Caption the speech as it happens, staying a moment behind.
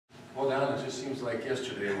Well, Don, it just seems like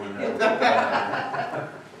yesterday when Don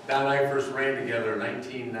and I first ran together in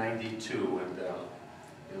 1992, and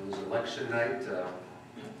it was election night,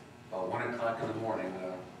 about 1 o'clock in the morning.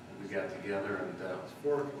 We got together, and It's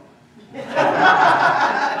 4 o'clock.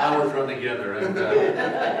 hours run together,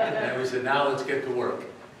 and we said, now let's get to work.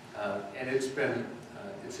 And it's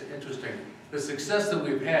interesting. The success that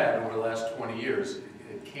we've had over the last 20 years,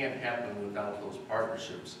 it can't happen without those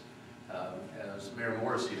partnerships. As Mayor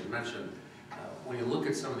Morrissey has mentioned, when you look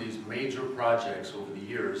at some of these major projects over the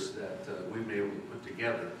years that we've been able to put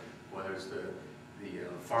together, whether it's the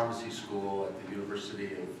pharmacy school at the University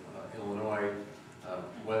of Illinois,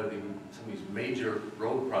 whether some of these major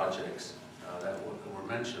road projects that were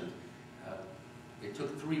mentioned, it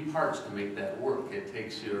took 3 parts to make that work. It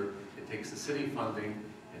takes the city funding,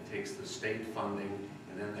 it takes the state funding,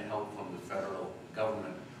 and then the help from the federal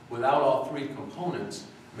government. Without all 3 components,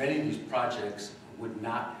 many of these projects would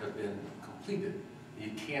not have been completed.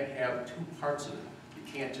 You can't have 2 parts of it. You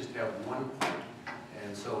can't just have one part.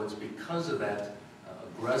 And so it's because of that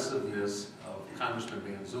aggressiveness of Congressman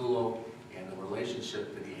Manzullo and the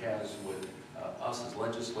relationship that he has with us as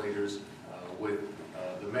legislators, with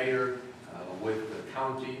the mayor, with the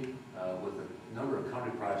county, with a number of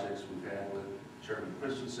county projects we've had with Chairman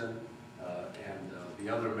Christensen and the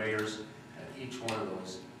other mayors, and each one of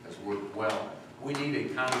those has worked well. We need a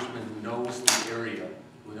congressman who knows the area,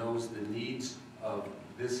 who knows the needs of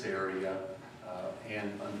this area,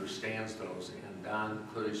 and understands those. And Don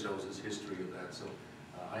clearly shows his history of that. So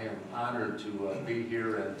I am honored to be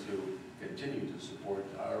here and to continue to support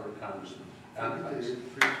our congressman. Don, Appreciate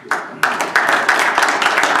it.